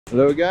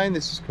Hello again,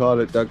 this is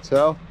Carl at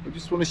Dogtail. I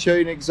just want to show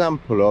you an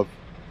example of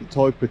the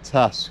type of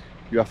task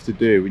you have to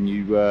do when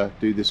you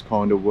do this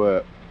kind of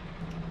work.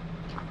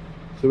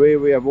 So here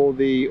we have all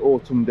the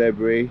autumn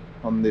debris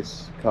on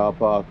this car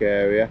park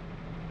area,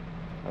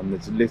 and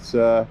there's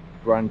litter,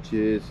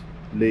 branches,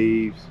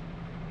 leaves,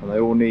 and they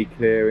all need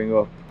clearing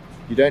up.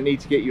 You don't need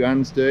to get your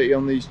hands dirty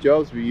on these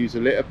jobs. We use a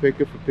litter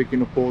picker for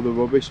picking up all the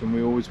rubbish, and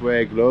we always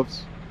wear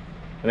gloves,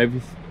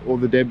 and all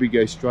the debris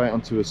goes straight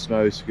onto a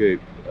snow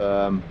scoop.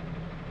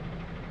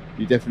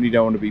 You definitely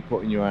don't want to be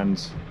putting your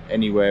hands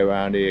anywhere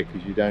around here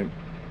because you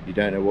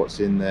don't know what's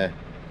in there.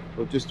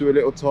 We'll just do a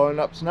little time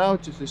lapse now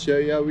just to show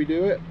you how we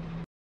do it.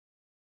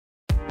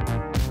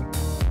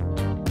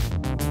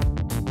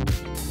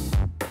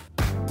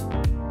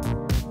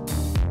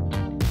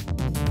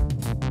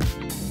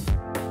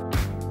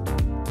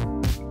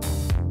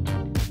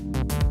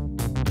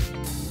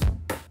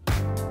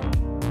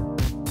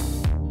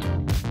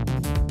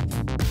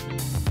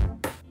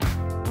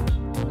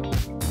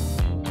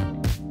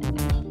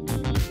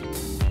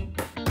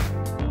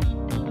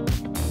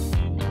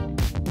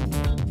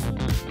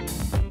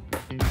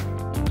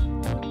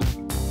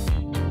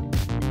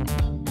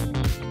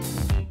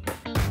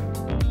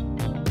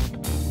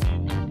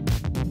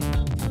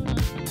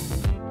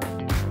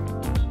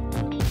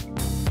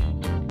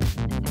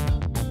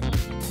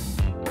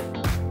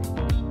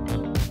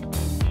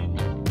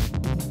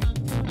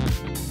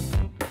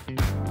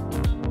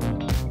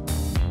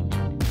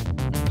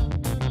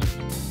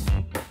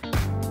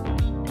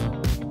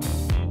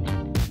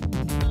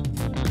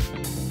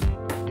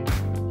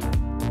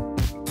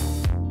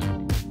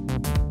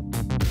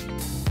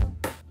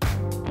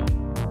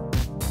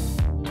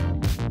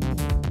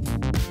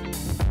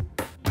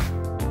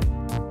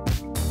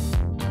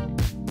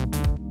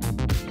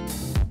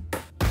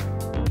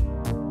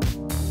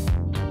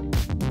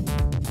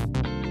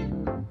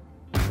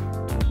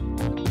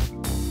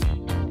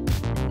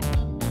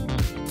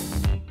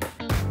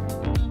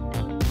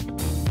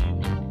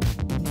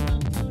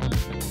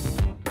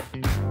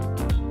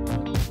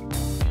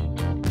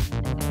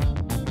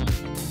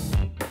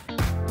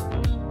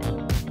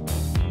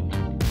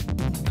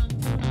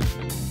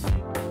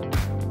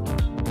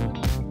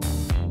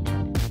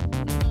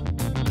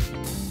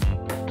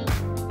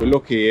 We're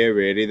lucky here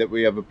really that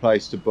we have a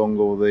place to bung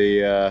all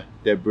the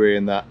debris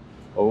and that.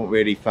 I wouldn't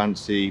really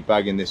fancy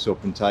bagging this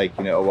up and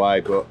taking it away,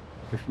 but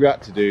if we had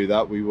to do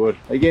that we would.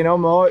 Again,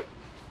 I'm right.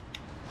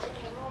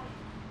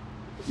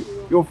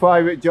 Your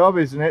favourite job,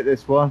 isn't it,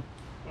 this one?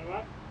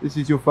 Alright. This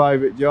is your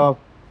favourite job?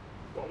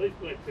 What, leaf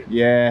collecting?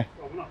 Yeah.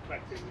 Well, we're not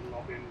collecting and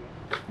lobbing,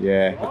 but...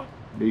 Yeah, Right.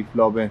 leaf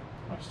lobbing.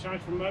 That's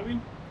changed from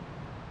mowing.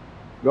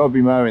 You've got to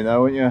be mowing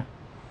though, won't you? I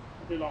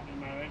do like me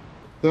mowing.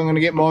 So I'm going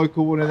to get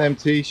Michael one of them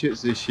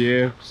t-shirts this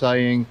year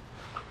saying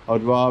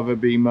I'd rather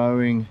be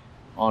mowing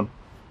on.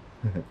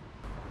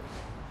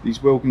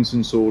 These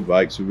Wilkinson sword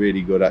rakes are really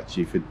good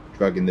actually for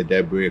dragging the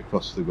debris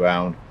across the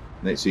ground,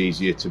 and it's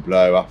easier to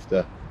blow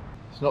after.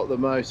 It's not the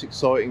most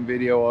exciting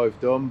video I've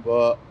done,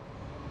 but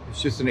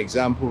it's just an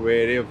example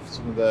really of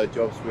some of the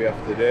jobs we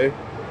have to do.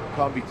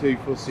 Can't be too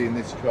fussy in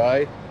this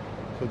trade,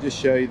 so I'll just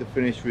show you the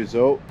finished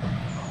result.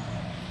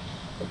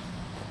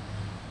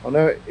 I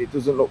know it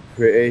doesn't look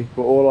pretty,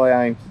 but all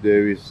I aim to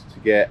do is to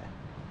get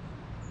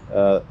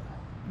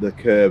the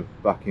curb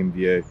back in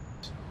view.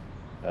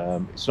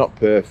 It's not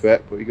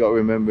perfect, but you got to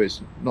remember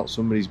it's not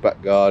somebody's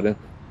back garden.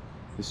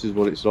 This is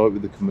what it's like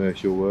with the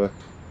commercial work.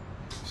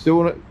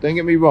 Don't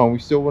get me wrong, we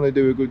still want to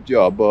do a good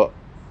job, but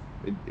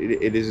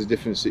it is a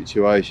different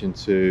situation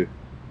to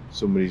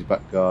somebody's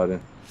back garden.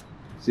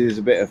 See, there's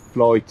a bit of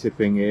fly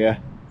tipping here.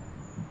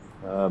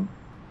 I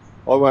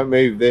won't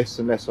move this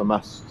unless I'm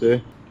asked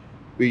to.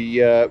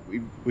 We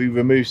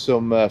removed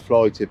some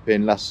fly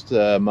tipping last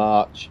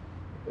March,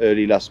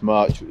 early last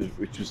March,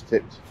 which was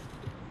tipped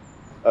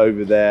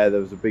over there.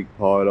 There was a big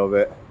pile of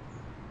it,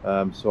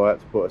 so I had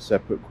to put a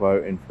separate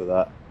quote in for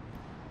that.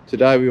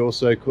 Today we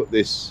also cut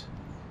this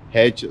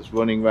hedge that's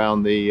running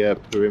around the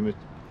perimeter,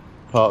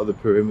 part of the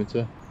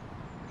perimeter.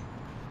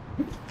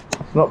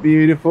 It's not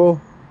beautiful.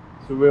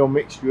 It's a real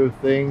mixture of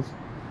things.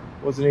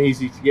 It wasn't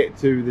easy to get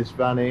to with this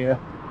van here.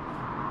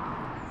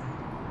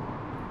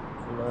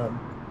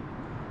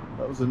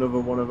 That was another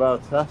one of our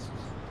tasks.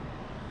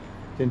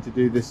 I tend to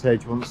do this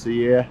hedge once a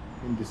year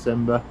in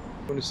December.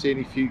 If you want to see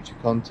any future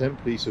content,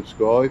 please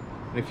subscribe,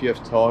 and if you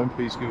have time,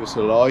 please give us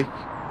a like,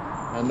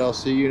 and I'll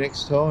see you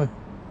next time.